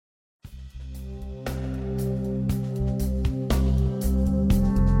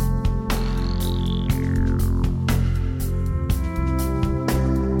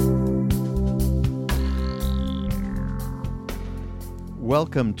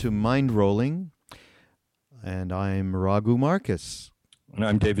Welcome to Mind Rolling, and I'm Raghu Marcus. And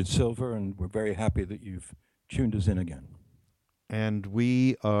I'm David Silver, and we're very happy that you've tuned us in again. And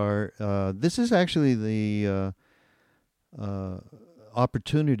we are, this is actually the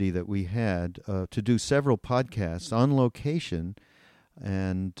opportunity that we had to do several podcasts on location.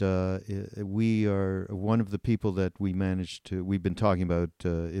 And we are one of the people that we've been talking about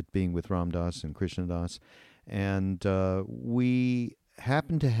it being with Ram Dass and Krishna Das. And we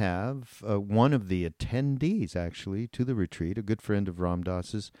happen to have one of the attendees, actually, to the retreat, a good friend of Ram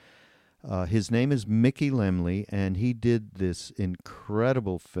Dass's. His name is Mickey Lemle, and he did this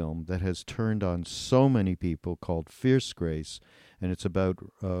incredible film that has turned on so many people called Fierce Grace. And it's about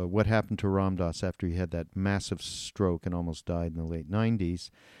what happened to Ram Dass after he had that massive stroke and almost died in the late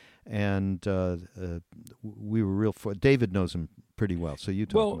 90s. And we were David knows him pretty well, so you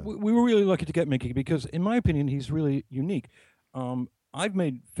talk about it. Well, we were really lucky to get Mickey because, in my opinion, he's really unique. I've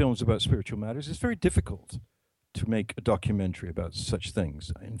made films about spiritual matters. It's very difficult to make a documentary about such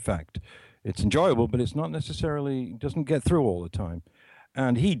things. In fact, it's enjoyable, but it's not necessarily, doesn't get through all the time.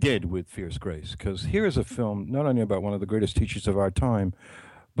 And he did with Fierce Grace, because here is a film not only about one of the greatest teachers of our time,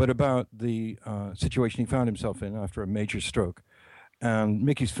 but about the situation he found himself in after a major stroke. And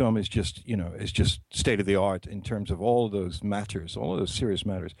Mickey's film is just, state of the art in terms of all of those matters, all of those serious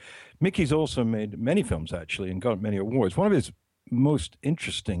matters. Mickey's also made many films, actually, and got many awards. One of his most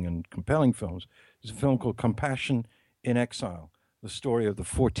interesting and compelling films is a film called Compassion in Exile, the story of the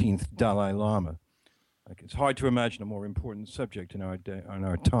 14th Dalai Lama. It's hard to imagine a more important subject in our day, in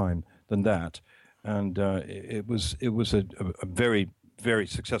our time, than that. And it was a very, very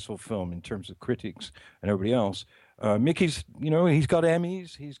successful film in terms of critics and everybody else. Mickey's, he's got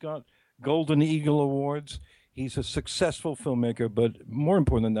Emmys, he's got Golden Eagle Awards. He's a successful filmmaker, but more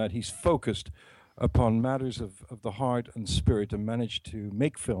important than that, he's focused upon matters of the heart and spirit and managed to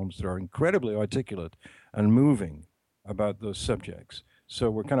make films that are incredibly articulate and moving about those subjects.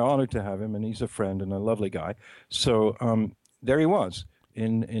 So we're kind of honored to have him, and he's a friend and a lovely guy. So there he was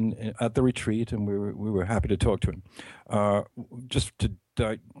in at the retreat, and we were happy to talk to him. Just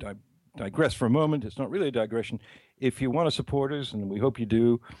to digress for a moment, it's not really a digression. If you want to support us, and we hope you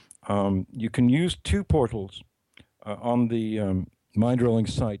do, you can use two portals on the Mind Rolling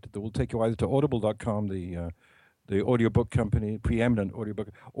site that will take you either to audible.com, the audiobook company, preeminent audiobook,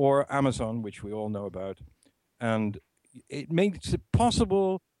 or Amazon, which we all know about. And it makes it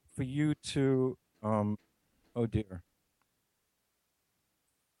possible for you to, oh dear.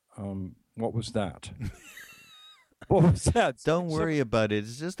 What was that? What was that? Don't worry about it.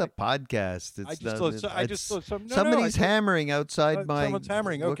 It's just a podcast. I just thought somebody's hammering outside my. Someone's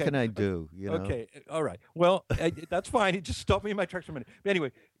hammering. Okay. What can I do? Okay. All right. Well, that's fine. It just stopped me in my tracks for a minute. But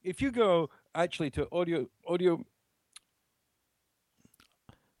anyway, if you go actually to audibletrial.com/mindrolling,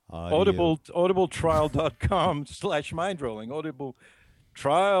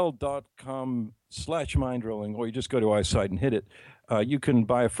 audibletrial.com/mindrolling, or you just go to our site and hit it. You can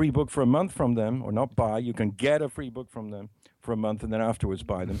buy a free book for a month from them, or not buy, you can get a free book from them for a month and then afterwards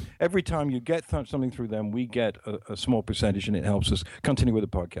buy them. Every time you get something through them, we get a small percentage, and it helps us continue with the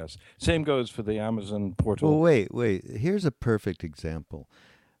podcast. Same goes for the Amazon portal. Well, wait. Here's a perfect example.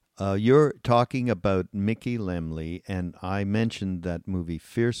 You're talking about Mickey Lemle, and I mentioned that movie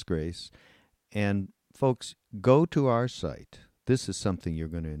Fierce Grace. And folks, go to our site. This is something you're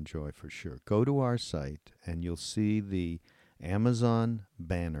going to enjoy for sure. Go to our site, and you'll see the Amazon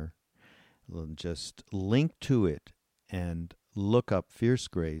banner. Just link to it and look up Fierce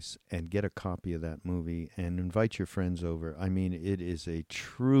Grace and get a copy of that movie and invite your friends over. I mean, it is a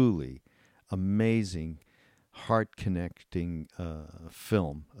truly amazing, heart-connecting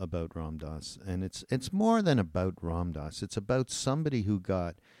film about Ram Dass. And it's more than about Ram Dass. It's about somebody who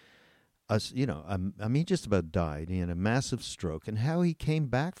got he just about died. He had a massive stroke, and how he came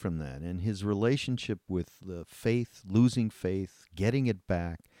back from that, and his relationship with the faith, losing faith, getting it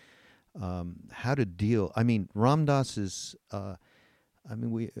back, how to deal. I mean, Ram Dass is,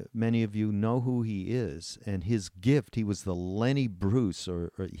 many of you know who he is, and his gift, he was the Lenny Bruce,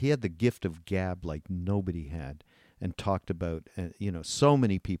 or he had the gift of gab like nobody had, and talked about, so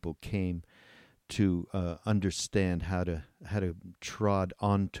many people came to understand how to trod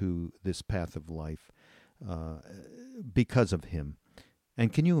onto this path of life because of him.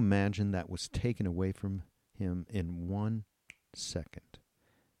 And can you imagine that was taken away from him in 1 second?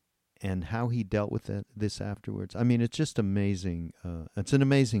 And how he dealt with this afterwards. I mean, it's just amazing. It's an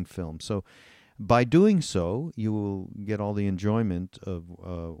amazing film. So by doing so, you will get all the enjoyment of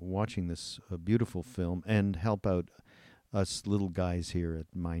watching this beautiful film and help out us little guys here at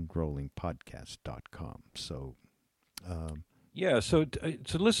mindrollingpodcast.com. So Yeah, so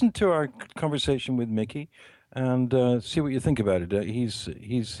listen to our conversation with Mickey, and see what you think about it.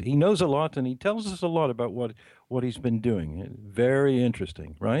 He knows a lot, and he tells us a lot about what he's been doing. Very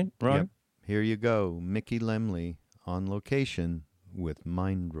interesting, right, Yep. Ron? Here you go. Mickey Lemle on location with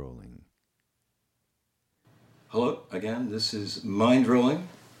Mind Rolling. Hello again. This is Mind Rolling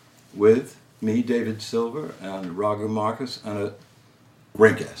with me, David Silver, and Raghu Marcus, and a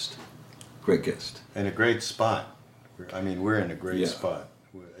great guest. Great guest. And a great spot. I mean, we're in a great Yeah. spot.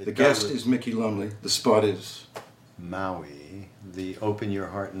 The guest is Mickey Lumley. The spot is Maui, the Open Your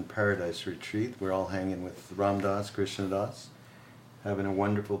Heart in Paradise retreat. We're all hanging with Ram Dass, Krishna Das, having a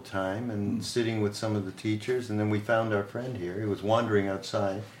wonderful time and sitting with some of the teachers. And then we found our friend here. He was wandering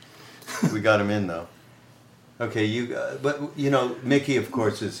outside. We got him in though. Okay, but you know, Mickey, of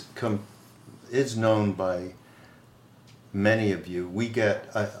course, is known by many of you. We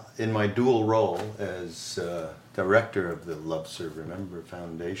get in my dual role as director of the Love Serve Remember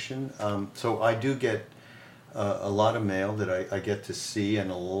Foundation. So I do get a lot of mail that I get to see, and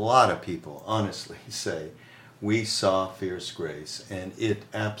a lot of people honestly say, we saw Fierce Grace, and it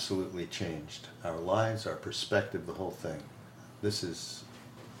absolutely changed our lives, our perspective, the whole thing. This is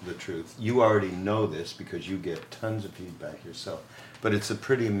the truth. You already know this because you get tons of feedback yourself, but it's a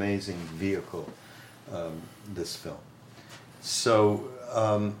pretty amazing vehicle, this film. So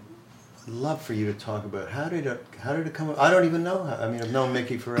I'd love for you to talk about how did it come about? I don't even know how. I mean, I've known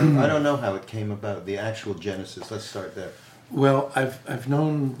Mickey forever. I don't know how it came about, the actual genesis. Let's start there. Well, I've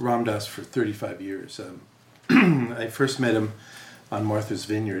known Ram Dass for 35 years. I first met him on Martha's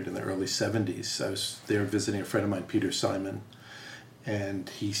Vineyard in the early 70s. I was there visiting a friend of mine, Peter Simon, and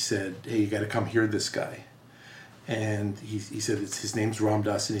he said, "Hey, you got to come hear this guy." And he said, his name's Ram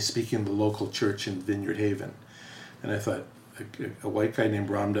Dass, and he's speaking in the local church in Vineyard Haven. And I thought, a white guy named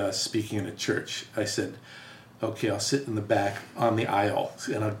Ram Dass speaking in a church. I said, okay, I'll sit in the back on the aisle,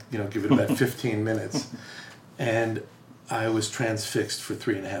 and I'll give it about 15 minutes. And I was transfixed for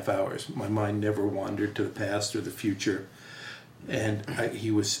 3.5 hours. My mind never wandered to the past or the future. And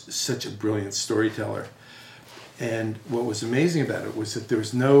he was such a brilliant storyteller. And what was amazing about it was that there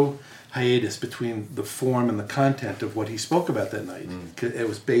was no hiatus between the form and the content of what he spoke about that night. It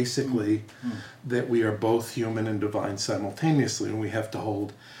was basically that we are both human and divine simultaneously, and we have to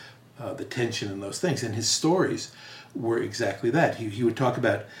hold the tension in those things. And his stories were exactly that. He would talk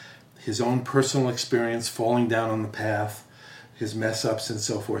about his own personal experience, falling down on the path, his mess-ups and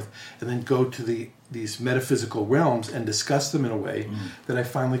so forth, and then go to these metaphysical realms and discuss them in a way that I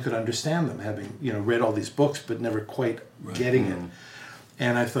finally could understand them, having read all these books but never quite getting it.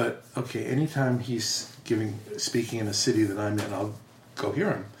 And I thought, okay, anytime he's speaking in a city that I'm in, I'll go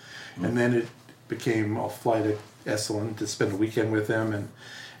hear him. And then it became, I'll fly to Esalen to spend a weekend with him,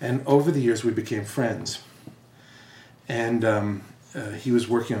 and over the years we became friends. And he was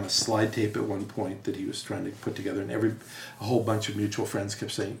working on a slide tape at one point that he was trying to put together, and a whole bunch of mutual friends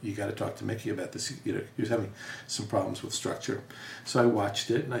kept saying, "You got to talk to Mickey about this." He was having some problems with structure. So I watched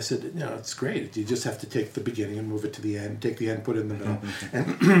it, and I said, "It's great. You just have to take the beginning and move it to the end. Take the end, put it in the middle."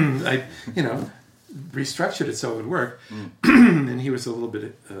 And I, restructured it so it would work. And he was a little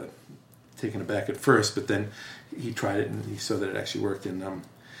bit taken aback at first, but then he tried it and he saw that it actually worked.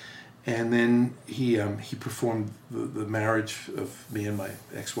 And then he performed the marriage of me and my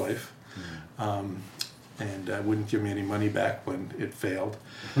ex-wife, and wouldn't give me any money back when it failed.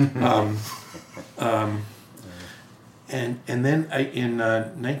 And then in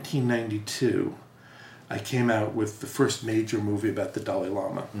 1992, I came out with the first major movie about the Dalai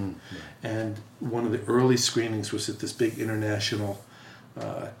Lama. And one of the early screenings was at this big international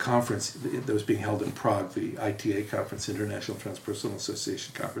conference that was being held in Prague, the ITA conference, International Transpersonal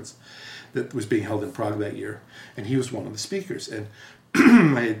Association conference, that was being held in Prague that year. And he was one of the speakers. And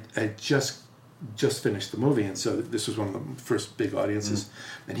I had just finished the movie, and so this was one of the first big audiences.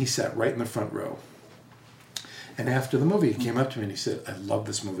 And he sat right in the front row. And after the movie, he came up to me and he said, "I love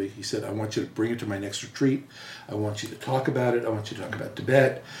this movie." He said, "I want you to bring it to my next retreat. I want you to talk about it. I want you to talk about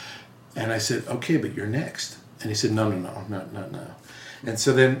Tibet." And I said, "Okay, but you're next." And he said, No, not now. And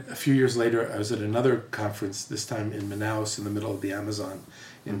so then a few years later, I was at another conference, this time in Manaus, in the middle of the Amazon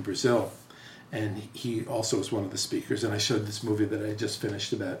in Brazil. And he also was one of the speakers. And I showed this movie that I had just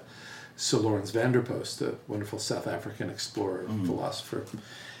finished about Sir Lawrence van der Post, a wonderful South African explorer, philosopher.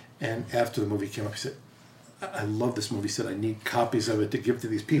 And after the movie came up, he said, "I love this movie." He said, "I need copies of it to give to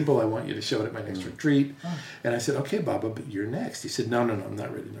these people. I want you to show it at my next retreat." And I said, "Okay, Baba, but you're next." He said, No, I'm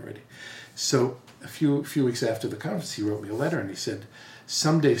not ready. So a few weeks after the conference, he wrote me a letter and he said,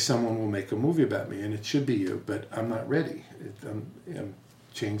 "Someday someone will make a movie about me, and it should be you, but I'm not ready. I'm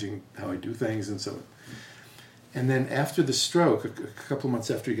changing how I do things and so on." And then after the stroke, a couple of months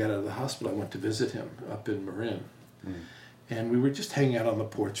after he got out of the hospital, I went to visit him up in Marin. And we were just hanging out on the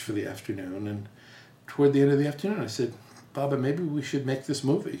porch for the afternoon. And toward the end of the afternoon, I said, Baba, maybe we should make this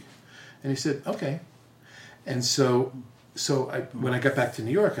movie. And he said, okay. And so when I got back to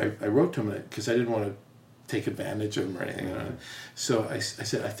New York, I wrote to him because I didn't want to take advantage of him or anything. So I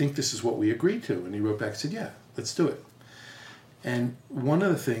said, I think this is what we agreed to. And he wrote back and said, yeah, let's do it. And one of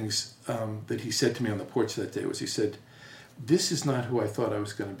the things that he said to me on the porch that day was, he said, this is not who I thought I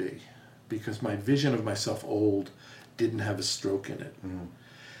was going to be, because my vision of myself old didn't have a stroke in it.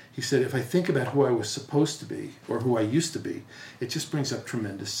 He said, if I think about who I was supposed to be or who I used to be, it just brings up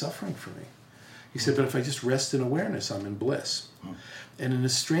tremendous suffering for me. He said, but if I just rest in awareness, I'm in bliss. And in a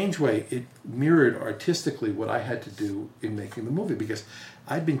strange way, it mirrored artistically what I had to do in making the movie, because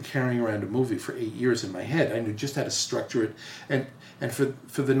I'd been carrying around a movie for 8 years in my head. I knew just how to structure it. And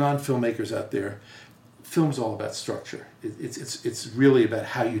for the non-filmmakers out there, film's all about structure. It's really about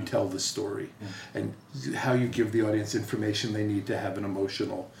how you tell the story and how you give the audience information they need to have an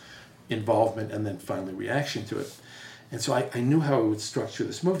emotional involvement and then finally reaction to it. And so I knew how I would structure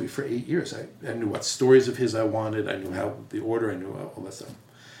this movie for 8 years. I knew what stories of his I wanted. I knew how the order. I knew all that stuff.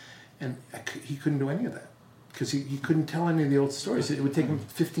 And he couldn't do any of that, because he couldn't tell any of the old stories. It would take him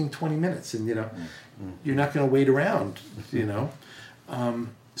 15, 20 minutes, and you're not going to wait around,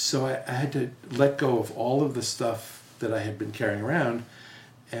 So I had to let go of all of the stuff that I had been carrying around,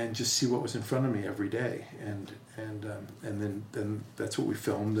 and just see what was in front of me every day. And then that's what we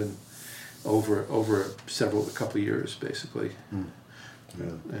filmed, and over a couple of years, basically.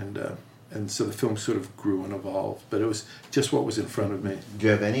 And so the film sort of grew and evolved, but it was just what was in front of me. Do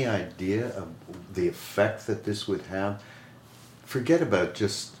you have any idea of the effect that this would have? Forget about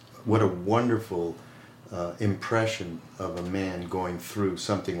just what a wonderful impression of a man going through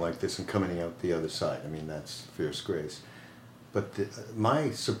something like this and coming out the other side. I mean, that's Fierce Grace. But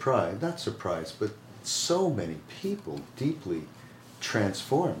my surprise, not surprise, but so many people deeply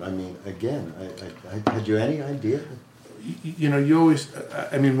transformed. I mean, again, I had you any idea? You always,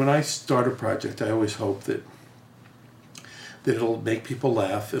 when I start a project, I always hope that it'll make people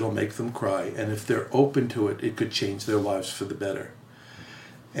laugh, it'll make them cry, and if they're open to it, it could change their lives for the better.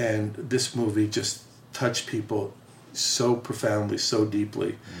 And this movie just touched people so profoundly, so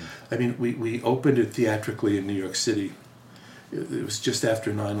deeply. I mean, we opened it theatrically in New York City. It was just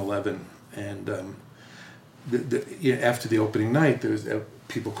after 9/11, and after the opening night, there was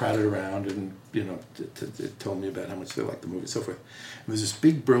people crowded around, and told me about how much they liked the movie and so forth. And there's this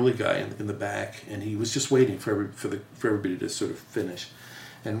big burly guy in the back, and he was just waiting for everybody to sort of finish.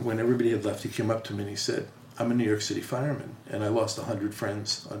 And when everybody had left, he came up to me and he said, "I'm a New York City fireman, and I lost 100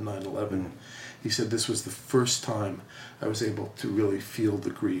 friends on 9/11." He said, "This was the first time I was able to really feel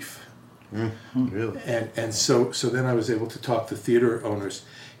the grief." Really? And so then I was able to talk the theater owners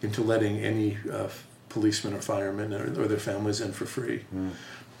into letting any policemen or firemen or their families in for free.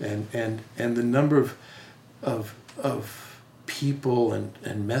 And the number of people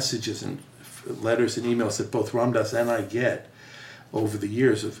and messages and letters and emails that both Ram Dass and I get over the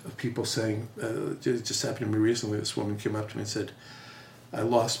years of people saying, it just happened to me recently, this woman came up to me and said, "I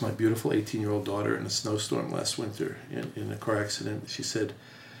lost my beautiful 18-year-old daughter in a snowstorm last winter in a car accident." She said,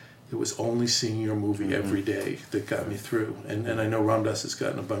 "It was only seeing your movie every day that got me through." And I know Ram Dass has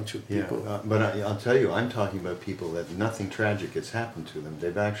gotten a bunch of people. But I'll tell you, I'm talking about people that nothing tragic has happened to them.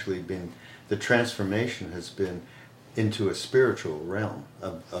 They've actually been, the transformation has been into a spiritual realm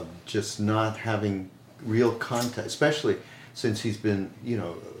of just not having real contact, especially since he's been,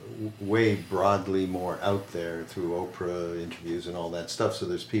 way broadly more out there through Oprah interviews and all that stuff. So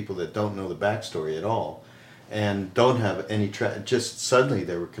there's people that don't know the backstory at all, and don't have any just suddenly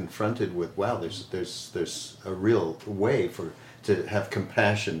they were confronted with, wow, there's a real way to have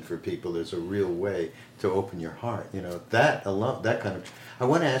compassion for people. There's a real way to open your heart. That alone, that kind of. I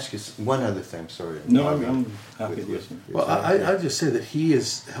want to ask you one other thing. Sorry. No, I'm happy to listen. Well, I just say that he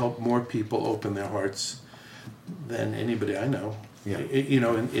has helped more people open their hearts than anybody I know. Yeah.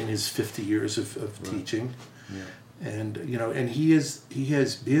 In his 50 years of teaching, and and he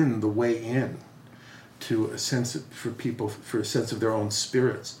has been the way in to a sense for people, for a sense of their own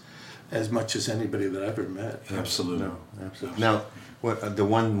spirits, as much as anybody that I've ever met. Absolutely. No, absolutely. Now, the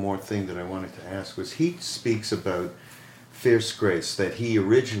one more thing that I wanted to ask was, he speaks about Fierce Grace, that he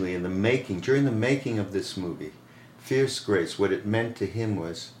originally during the making of this movie, Fierce Grace, what it meant to him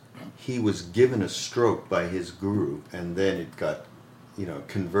was he was given a stroke by his guru, and then it got,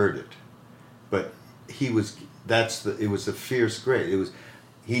 converted. But it was a Fierce Grace.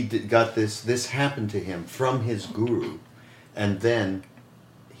 Got this happened to him from his guru, and then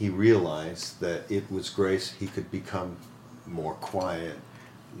he realized that it was grace. He could become more quiet,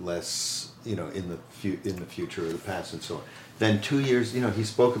 less, in the future or the past and so on. Then 2 years, he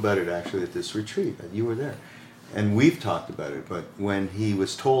spoke about it actually at this retreat, and you were there. And we've talked about it, but when he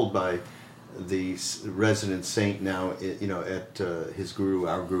was told by the resident saint now, at his guru,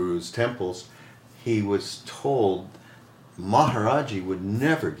 our guru's temples, he was told Maharaji would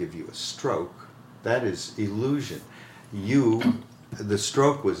never give you a stroke. That is illusion. The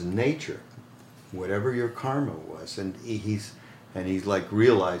stroke was nature, whatever your karma was. And he's like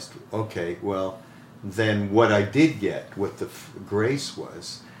realized, okay, well, then what I did get, what the grace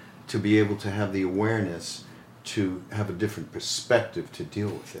was, to be able to have the awareness to have a different perspective to deal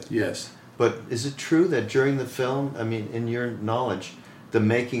with it. Yes. But is it true that during the film, I mean, in your knowledge, the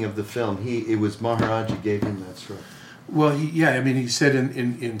making of the film, it was Maharaji gave him that stroke? Well, he said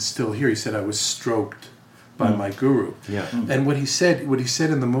in Still Here, he said, I was stroked by my guru. Yeah. And what he said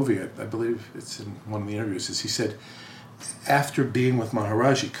in the movie, I believe it's in one of the interviews, is he said, after being with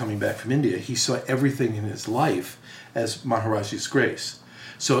Maharaji, coming back from India, he saw everything in his life as Maharaji's grace.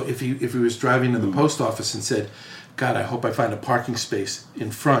 So if he was driving to the post office and said, God, I hope I find a parking space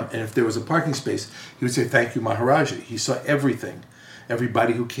in front, and if there was a parking space, he would say, thank you, Maharaji. He saw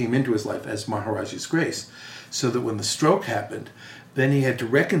everybody who came into his life as Maharaji's grace. So that when the stroke happened, then he had to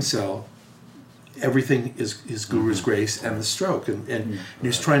reconcile everything is Guru's grace and the stroke. And he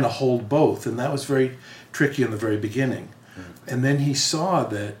was trying to hold both, and that was very tricky in the very beginning. And then he saw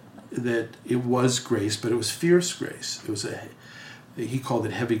that it was grace, but it was fierce grace. It was he called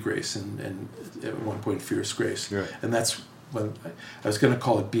it heavy grace, and at one point fierce grace. Right. And that's when I was going to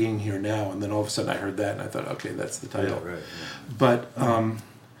call it Being Here Now, and then all of a sudden I heard that, and I thought, okay, that's the title. Yeah, right, yeah.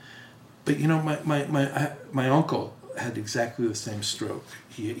 But my uncle had exactly the same stroke.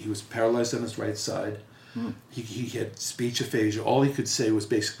 He was paralyzed on his right side. He had speech aphasia. All he could say was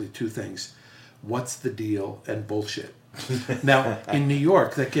basically two things: "What's the deal?" and "bullshit." Now in New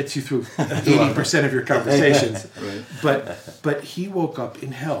York, that gets you through 80% of your conversations. Right. But he woke up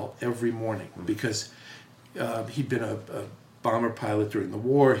in hell every morning because he'd been a bomber pilot during the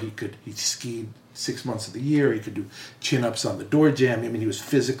war. He skied 6 months of the year. He could do chin-ups on the door jamb. I mean, he was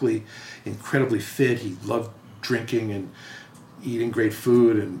physically incredibly fit. He loved drinking and eating great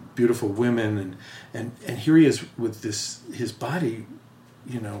food and beautiful women. And here he is with this, his body,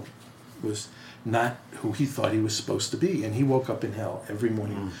 was not who he thought he was supposed to be. And he woke up in hell every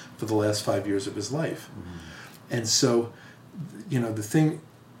morning for the last 5 years of his life. And so, the thing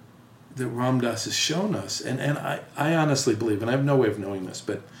that Ram Dass has shown us, and I honestly believe, and I have no way of knowing this,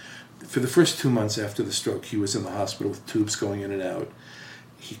 but for the first 2 months after the stroke, he was in the hospital with tubes going in and out.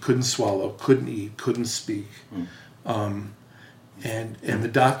 He couldn't swallow, couldn't eat, couldn't speak. And the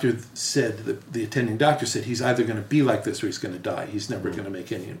doctor said, the attending doctor said, he's either going to be like this or he's going to die. He's never going to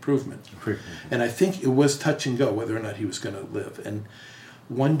make any improvement. And I think it was touch and go whether or not he was going to live. And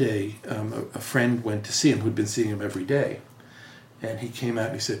one day, a friend went to see him who'd been seeing him every day. And he came out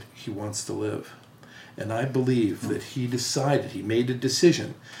and he said, he wants to live. And I believe that he made a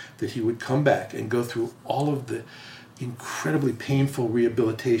decision that he would come back and go through all of the incredibly painful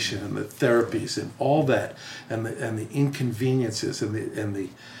rehabilitation and the therapies and all that, and the inconveniences and the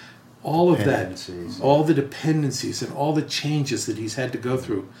all of that, all the dependencies and all the changes that he's had to go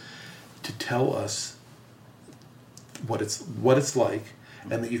through to tell us what it's like,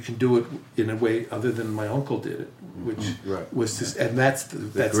 and that you can do it in a way other than my uncle did it, which was this, and that's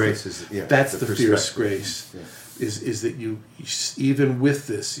the fierce grace, is that you even with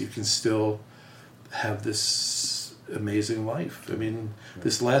this you can still have this amazing life. I mean,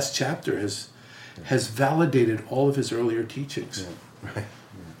 this last chapter has validated all of his earlier teachings.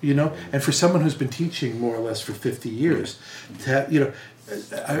 And for someone who's been teaching more or less for 50 years, to have,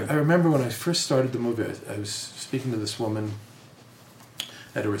 I remember when I first started the movie, I was speaking to this woman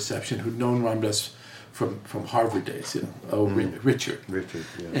at a reception who'd known Ram Dass from Harvard days, Richard.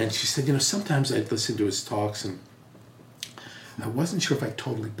 And she said, sometimes I'd listen to his talks and I wasn't sure if I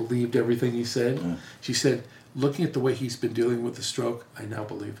totally believed everything he said. She said, looking at the way he's been dealing with the stroke, I now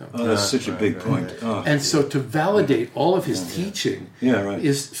believe him. Oh, that's such a big point. Oh, and so to validate all of his teaching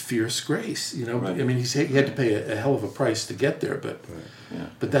is fierce grace. I mean, he had to pay a hell of a price to get there, but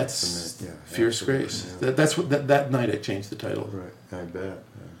that's fierce grace. That's what that night I changed the title. Right, I bet.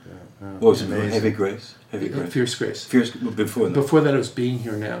 What was it? Heavy Grace? Heavy Grace? Fierce Grace. Before that? Before that, it was Being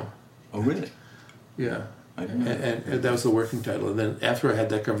Here Now. Oh, really? Yeah. And that was the working title. And then after I had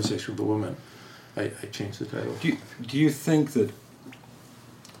that conversation with the woman, I changed the title. Do you think that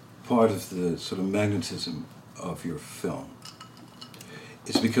part of the sort of magnetism of your film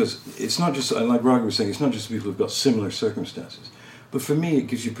is because it's not just, like Roger was saying, it's not just people who've got similar circumstances, But for me, it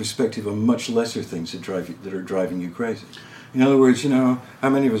gives you perspective on much lesser things that are driving you crazy. In other words, how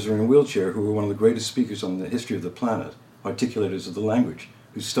many of us are in a wheelchair who are one of the greatest speakers on the history of the planet, articulators of the language,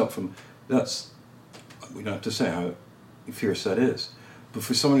 who stop from... we don't have to say how fierce that is. But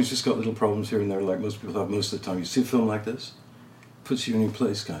for someone who's just got little problems here and there, like most people have most of the time, you see a film like this, puts you in your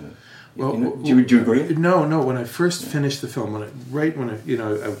place, kind of. Well, do you agree? No. When I first finished the film, I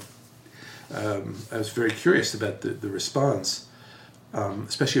was very curious about the response,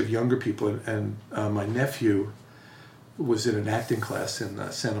 especially of younger people. And my nephew was in an acting class in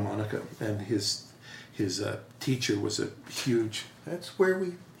Santa Monica, and his teacher was a huge... That's where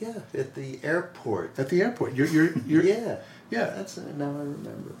at the airport. At the airport. You're Yeah. That's now I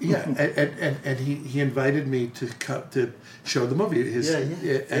remember. Yeah, and he invited me to come to show the movie.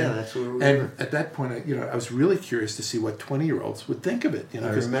 That's where we were. And at that point, I was really curious to see what 20-year-olds would think of it. I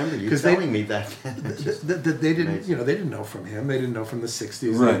remember you telling me that. They didn't, they didn't know from him. They didn't know from the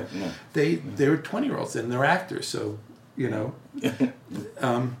 '60s. Right. They were 20-year-olds and they're actors, so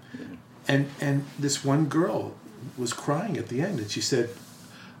and this one girl was crying at the end, and she said,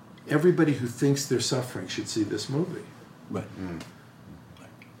 "Everybody who thinks they're suffering should see this movie." Right.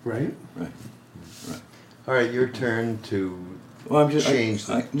 Right? Right. All right, your turn to change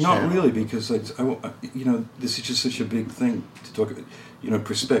the not channel. really, because this is just such a big thing to talk about.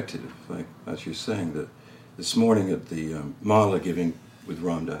 Perspective, like as you're saying, that this morning at the Mala giving with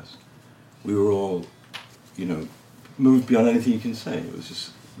Ram Dass, we were all, moved beyond anything you can say. It was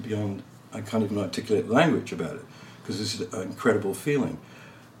just beyond. I can't even articulate language about it because it's an incredible feeling.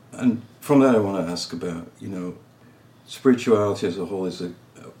 And from that, I want to ask about, spirituality as a whole is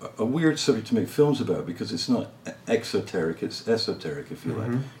a weird subject to make films about because it's not exoteric, it's esoteric, if you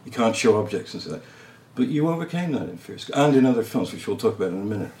like. You can't show objects and stuff. But you overcame that in Fierce, and in other films, which we'll talk about in a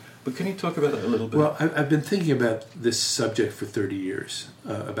minute. But can you talk about that a little bit? Well, I've been thinking about this subject for 30 years,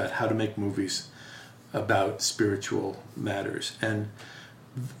 about how to make movies about spiritual matters. And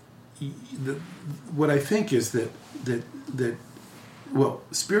what I think is that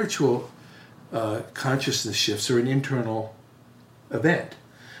spiritual consciousness shifts are an internal event,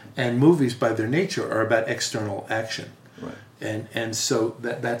 and movies by their nature are about external action. Right. And so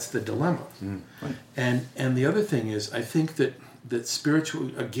that's the dilemma. Right. And the other thing is, I think that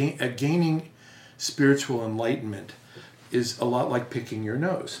gaining spiritual enlightenment is a lot like picking your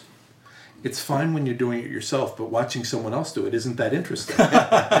nose. It's fine when you're doing it yourself, but watching someone else do it isn't that interesting.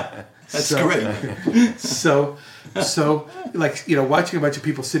 That's great. So watching a bunch of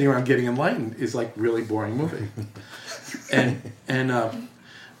people sitting around getting enlightened is like really boring movie.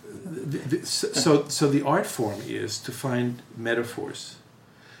 So the art form is to find metaphors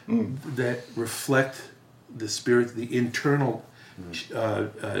that reflect the spirit, the internal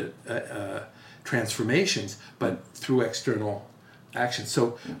transformations, but through external action.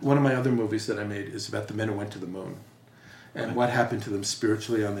 So one of my other movies that I made is about the men who went to the moon and what happened to them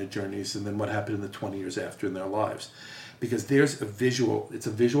spiritually on their journeys, and then what happened in the 20 years after in their lives. Because it's a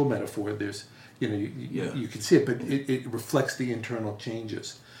visual metaphor. There's, you can see it, but it reflects the internal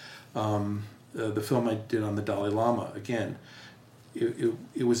changes. The film I did on the Dalai Lama, again,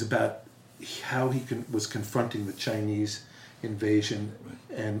 it was about how he was confronting the Chinese invasion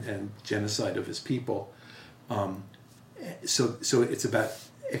and genocide of his people. So it's about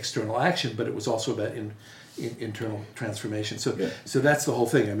external action, but it was also about internal transformation. So that's the whole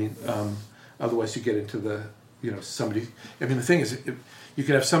thing. I mean, otherwise you get into the somebody. I mean, the thing is, you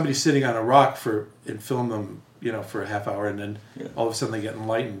could have somebody sitting on a rock and film them, for a half hour, and then all of a sudden they get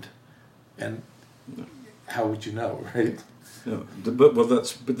enlightened, and how would you know, right? No,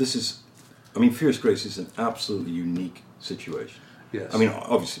 but this is, I mean, Fierce Grace is an absolutely unique situation. Yes. I mean,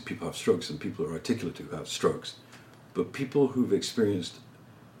 obviously people have strokes and people are articulate who have strokes, but people who've experienced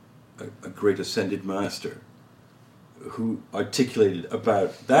a great ascended master who articulated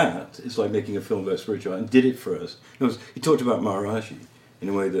about that is like making a film about spirituality and did it for us. He talked about Maharaji in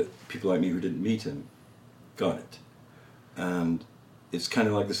a way that people like me who didn't meet him got it. And it's kind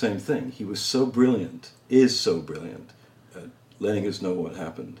of like the same thing. He was so brilliant, is so brilliant at letting us know what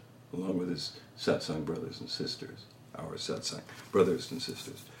happened, along with his satsang brothers and sisters, our satsang brothers and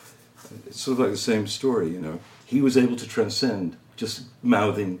sisters. It's sort of like the same story, He was able to transcend just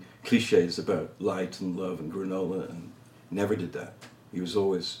mouthing cliches about light and love and granola, and never did that. He was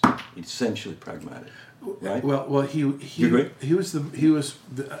always essentially pragmatic, right? Well, he was.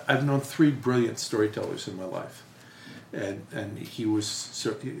 I've known 3 brilliant storytellers in my life, and he was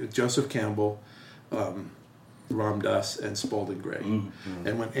Joseph Campbell, Ram Dass, and Spalding Gray. Mm-hmm.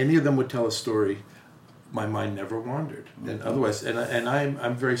 And when any of them would tell a story, my mind never wandered. And otherwise, and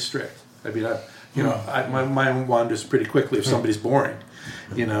I'm very strict. I mean, my mind wanders pretty quickly if somebody's boring,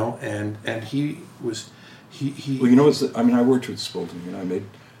 and he was, Well, you know, I worked with Spalding, and I made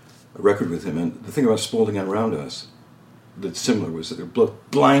a record with him, and the thing about Spalding and Roundhouse that's similar was that they're both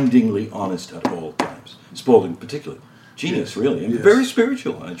blindingly honest at all times. Spalding particularly. Genius, really, and very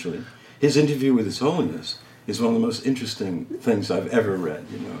spiritual, actually. His interview with His Holiness is one of the most interesting things I've ever read.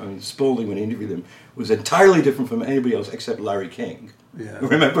 I mean, Spalding, when he interviewed him, was entirely different from anybody else except Larry King. Yeah.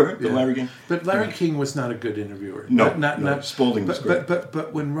 Remember the Larry King? But Larry King was not a good interviewer. No, Spalding was great.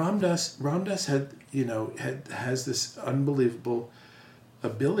 But when Ramdas has this unbelievable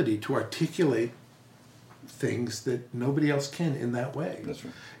ability to articulate things that nobody else can in that way. That's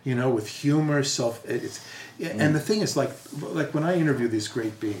right. With humor, and the thing is, like when I interview these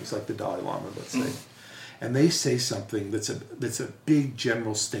great beings, like the Dalai Lama, let's say, and they say something that's a big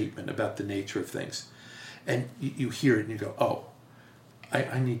general statement about the nature of things, and you hear it and you go, oh,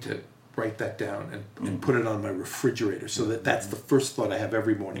 I need to write that down and put it on my refrigerator so that's the first thought I have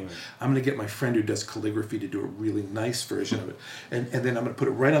every morning. I'm going to get my friend who does calligraphy to do a really nice version of it, and then I'm going to put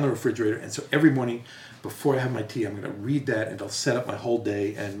it right on the refrigerator, and so every morning before I have my tea, I'm going to read that, and it'll set up my whole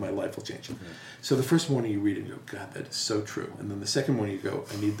day, and my life will change. So the first morning you read it and you go, God, that is so true. And then the second morning you go,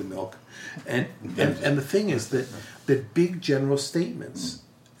 I need the milk. And the thing is that big general statements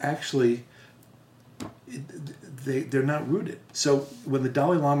actually, they're not rooted. So when the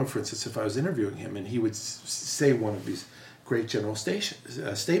Dalai Lama, for instance, if I was interviewing him and he would say one of these great general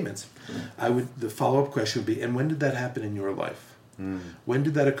statements, the follow-up question would be, and when did that happen in your life? When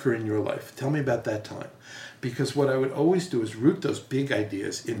did that occur in your life? Tell me about that time. Because what I would always do is root those big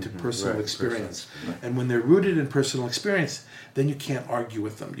ideas into personal experience. And when they're rooted in personal experience, then you can't argue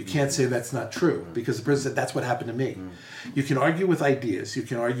with them. You can't say that's not true, because the person said, that's what happened to me. You can argue with ideas. You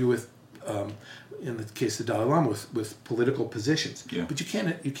can argue with, in the case of the Dalai Lama, with political positions. Yeah. But you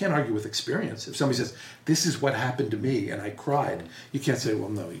can't argue with experience. If somebody says, this is what happened to me, and I cried, you can't say, well,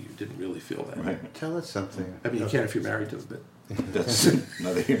 no, you didn't really feel that. Right. Tell us something. I mean, you can if you're married to them, but... That's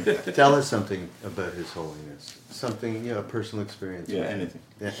another here. Tell us something about His Holiness. Something, a personal experience. Yeah, anything.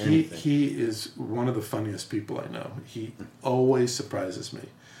 Yeah, anything. He is one of the funniest people I know. He always surprises me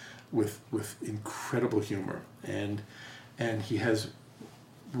with incredible humor, and he has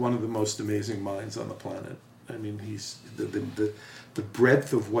one of the most amazing minds on the planet. I mean, he's the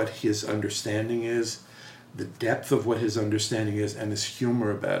breadth of what his understanding is, the depth of what his understanding is, and his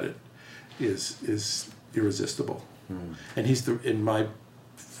humor about it is irresistible. And he's in my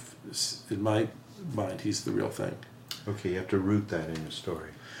mind, he's the real thing. Okay, you have to root that in your story.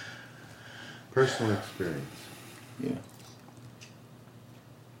 Personal experience. Yeah.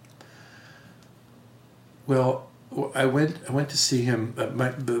 Well, I went to see him.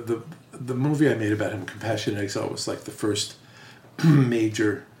 The movie I made about him, Compassion in Exile, was like the first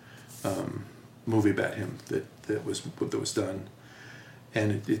major movie about him that was done,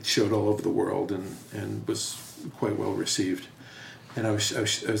 and it showed all over the world and was quite well received. And I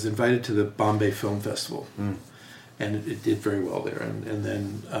was invited to the Bombay Film Festival, and it did very well there. And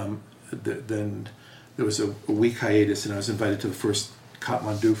then there was a week hiatus, and I was invited to the first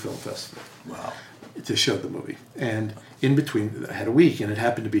Kathmandu Film Festival. Wow. To show the movie. And in between, I had a week, and it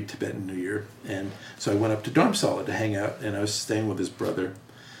happened to be Tibetan New Year. And so I went up to Dharamsala to hang out, and I was staying with his brother,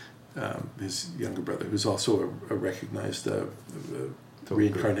 his younger brother, who's also a recognized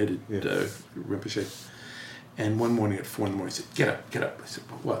reincarnated Rinpoche. And one morning at 4 a.m, he said, get up. I said,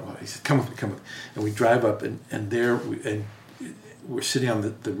 what? He said, come with me. And we drive up, and there we're sitting on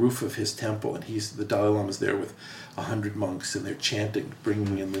the roof of his temple, and the Dalai Lama's there with 100 monks, and they're chanting,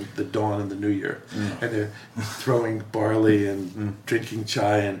 bringing in the dawn and the new year, and they're throwing barley and drinking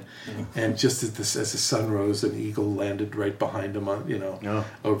chai, and just as the sun rose, an eagle landed right behind him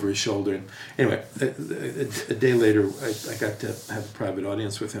over his shoulder. And anyway, a day later, I got to have a private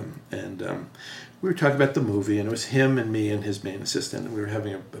audience with him, and we were talking about the movie, and it was him and me and his main assistant, and we were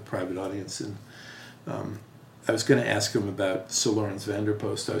having a private audience, and I was going to ask him about Sir Lawrence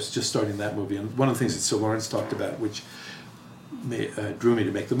Vanderpost. I was just starting that movie, and one of the things that Sir Lawrence talked about, which drew me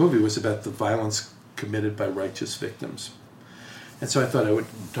to make the movie, was about the violence committed by righteous victims. And so I thought I would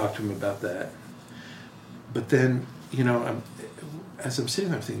talk to him about that. But then, as I'm sitting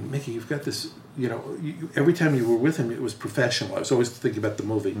there, I'm thinking, Mickey, you've got this, every time you were with him, it was professional. I was always thinking about the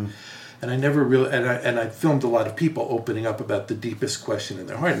movie. And I never really, and I filmed a lot of people opening up about the deepest question in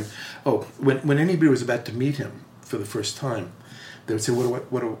their heart. And when anybody was about to meet him for the first time, they would say,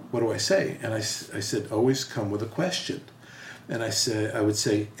 "What do I say?" And I said, "Always come with a question." And I would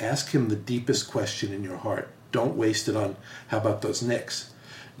say, ask him the deepest question in your heart. Don't waste it on, how about those nicks?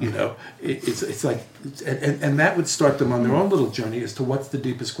 You know, it's like, and that would start them on their own little journey as to what's the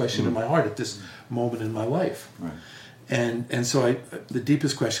deepest question in my heart at this moment in my life. Right. And so the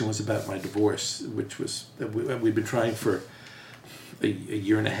deepest question was about my divorce, which was we'd been trying for a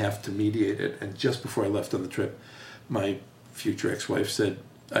year and a half to mediate it. And just before I left on the trip, my future ex-wife said,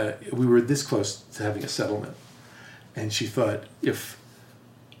 we were this close to having a settlement, and she thought if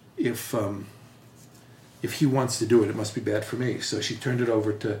he wants to do it, it must be bad for me. So she turned it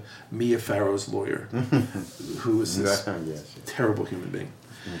over to Mia Farrow's lawyer, who was this terrible human being.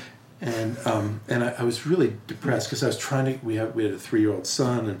 And I was really depressed because I was trying to. We had a 3-year-old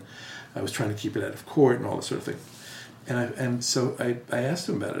son, and I was trying to keep it out of court and all this sort of thing. And so I asked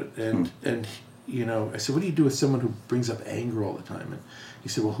him about it, and you know, I said, what do you do with someone who brings up anger all the time? And he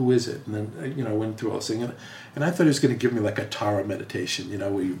said, well, who is it? And then, you know, I went through all this thing. And I thought he was going to give me like a Tara meditation, you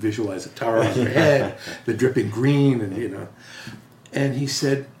know, where you visualize a Tara on your head, the dripping green, and, you know. And he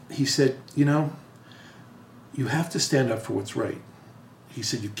said, you know, you have to stand up for what's right. He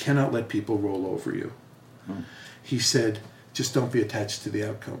said, you cannot let people roll over you. He said, just don't be attached to the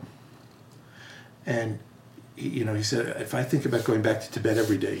outcome. And, you know, he said, if I think about going back to Tibet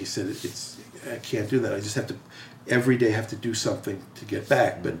every day, he said, I can't do that. I just have to, every day have to do something to get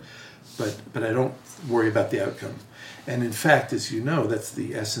back. But I don't worry about the outcome. And in fact, as you know, that's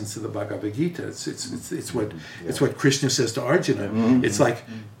the essence of the Bhagavad Gita. It's what Krishna says to Arjuna. It's like,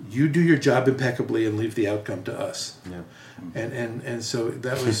 you do your job impeccably and leave the outcome to us. Yeah. And so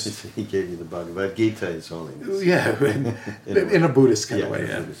that was... He gave you the Bhagavad Gita, His Holiness. Yeah, in a Buddhist kind of way.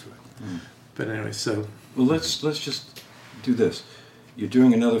 Yeah. But anyway, so... Well, let's just do this. You're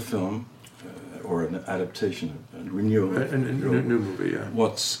doing another film, or an adaptation, a renewal. A new movie, yeah.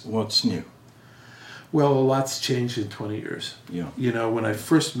 What's new? Well, a lot's changed in 20 years. Yeah. You know, when I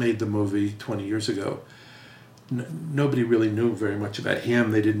first made the movie 20 years ago, nobody really knew very much about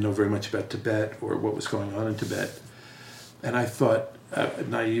him. They didn't know very much about Tibet or what was going on in Tibet. And I thought,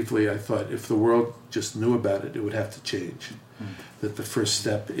 naively, if the world just knew about it, it would have to change. That the first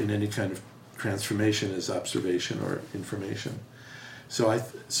step in any kind of transformation is observation or information. So I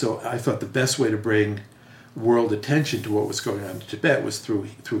thought the best way to bring world attention to what was going on in Tibet was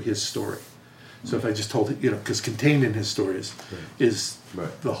through his story. So if I just told it, you know, because contained in his stories is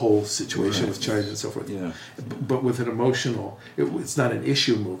the whole situation with China and so forth. Yeah. But with an emotional, it's not an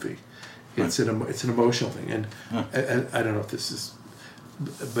issue movie. It's an emotional thing. And I don't know if this is,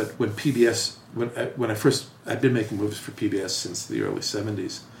 but when PBS, I've been making movies for PBS since the early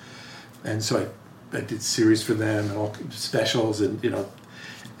 70s. And so I did series for them and all specials, and, you know,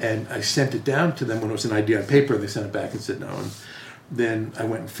 and I sent it down to them when it was an idea on paper, and they sent it back and said no. And then I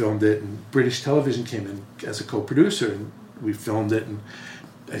went and filmed it, and British Television came in as a co-producer, and we filmed it, and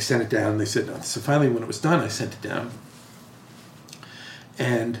I sent it down, and they said no. So finally, when it was done, I sent it down,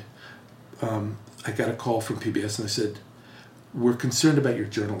 and I got a call from PBS, and they said, we're concerned about your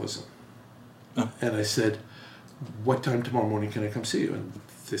journalism. And I said, what time tomorrow morning can I come see you? And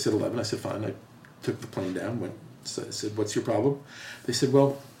they said 11. I said, fine. I took the plane down, went. So I said, what's your problem? They said,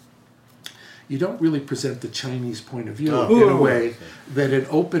 well, you don't really present the Chinese point of view in a way that an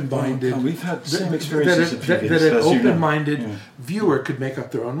open-minded... we've had the same experiences that an open-minded viewer could make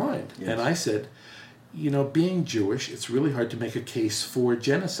up their own mind. Yes. And I said, you know, being Jewish, it's really hard to make a case for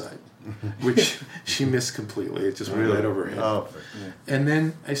genocide, which she missed completely. It just went right over her head. Oh, and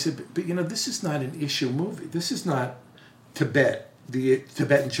then I said, but you know, this is not an issue movie. This is not Tibet.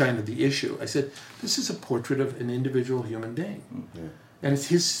 Tibet and China, the issue. I said, this is a portrait of an individual human being. Yeah. And it's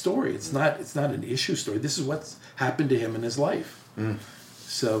his story. It's not an issue story. This is what's happened to him in his life.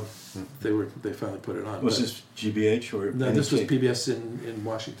 So they finally put it on. Was this GBH or no, this was PBS in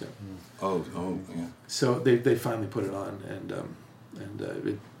Washington. Oh, yeah. So they finally put it on, and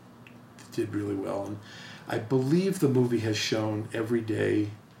it did really well. And I believe the movie has shown every day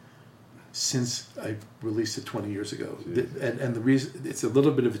since I released it 20 years ago. And the reason, it's a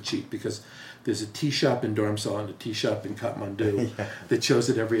little bit of a cheat because there's a tea shop in Dharamsala and a tea shop in Kathmandu that shows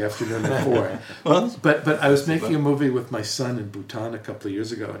it every afternoon at 4. But I was making a movie with my son in Bhutan a couple of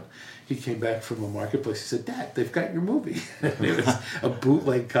years ago, and he came back from the marketplace. He said, Dad, they've got your movie. And it was a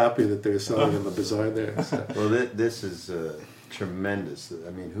bootleg copy that they were selling in the bazaar there. So. Well, this is tremendous.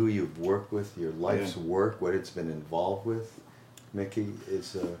 I mean, who you've worked with, your life's work, what it's been involved with, Mickey,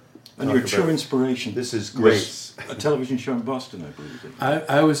 is... and your true inspiration. This is great. A television show in Boston, I believe.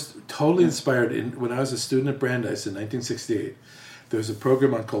 I was totally inspired. When I was a student at Brandeis in 1968, there was a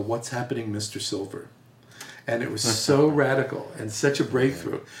program on called What's Happening, Mr. Silver. And it was so radical and such a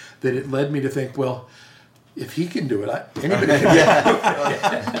breakthrough that it led me to think, well, If he can do it, anybody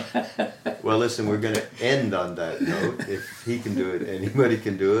can. Well, listen, we're going to end on that note. If he can do it, anybody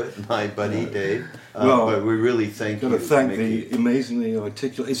can do it. My buddy Dave. But we really thank you. I've got to thank Mickey. the amazingly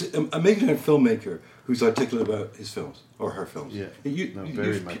articulate. He's an amazing filmmaker who's articulate about his films or her films. Yeah,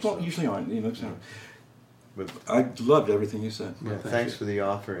 Very much. People so. usually aren't. So. But I loved everything you said. well, thanks for the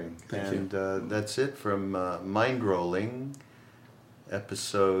offering. Thank you. That's it from Mind Rolling,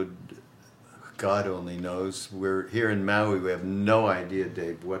 episode God only knows. We're here in Maui. We have no idea,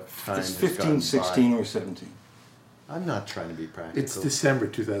 Dave, what time It's has gone 15, 16, by. or 17. I'm not trying to be practical. It's December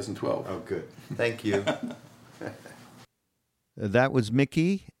 2012. Oh, good. Thank you. That was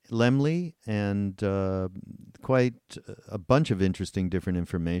Mickey Lemle, and quite a bunch of interesting different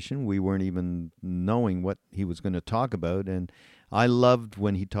information. We weren't even knowing what he was going to talk about, and I loved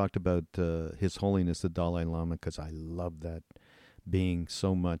when he talked about His Holiness the Dalai Lama, because I love that being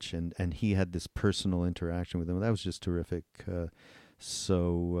so much, and he had this personal interaction with him. That was just terrific.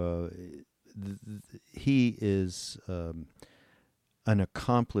 He is an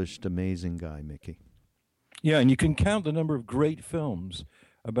accomplished, amazing guy, Mickey. Yeah, and you can count the number of great films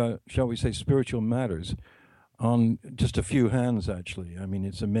about, shall we say, spiritual matters on just a few hands, actually. I mean,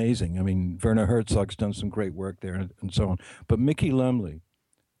 it's amazing. I mean, Werner Herzog's done some great work there and so on. But Mickey Lemle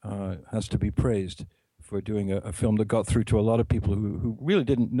has to be praised for doing a film that got through to a lot of people who really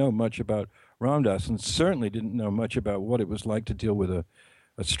didn't know much about Ram Dass, and certainly didn't know much about what it was like to deal with a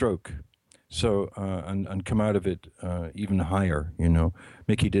stroke. So, and come out of it even higher,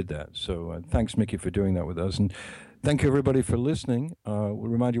 Mickey did that. So thanks, Mickey, for doing that with us. And thank you, everybody, for listening. We'll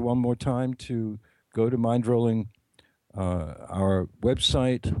remind you one more time to go to Mindrolling, our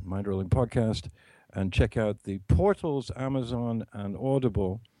website, Mindrolling Podcast, and check out the portals, Amazon and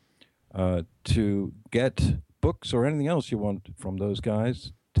Audible, to get books or anything else you want from those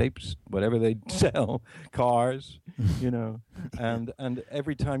guys. Tapes, whatever they sell, cars, and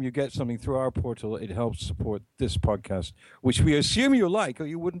every time you get something through our portal, it helps support this podcast, which we assume you like, or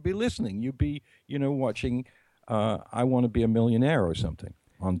you wouldn't be listening. You'd be, watching I Want to Be a Millionaire or something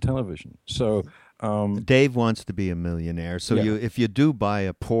on television. So Dave wants to be a millionaire. So Yeah. if you do buy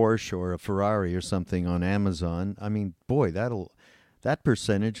a Porsche or a Ferrari or something on Amazon, I mean, boy, that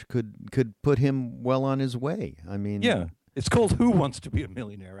percentage could put him well on his way. I mean, yeah. It's called Who Wants to Be a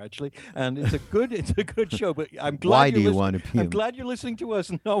Millionaire, actually, and it's a good show. But I'm glad Why do you want to be? I'm glad you're listening to us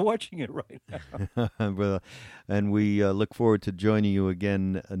and not watching it right now. Well, and we look forward to joining you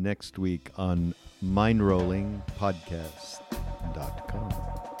again next week on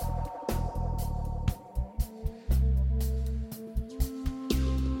mindrollingpodcast.com.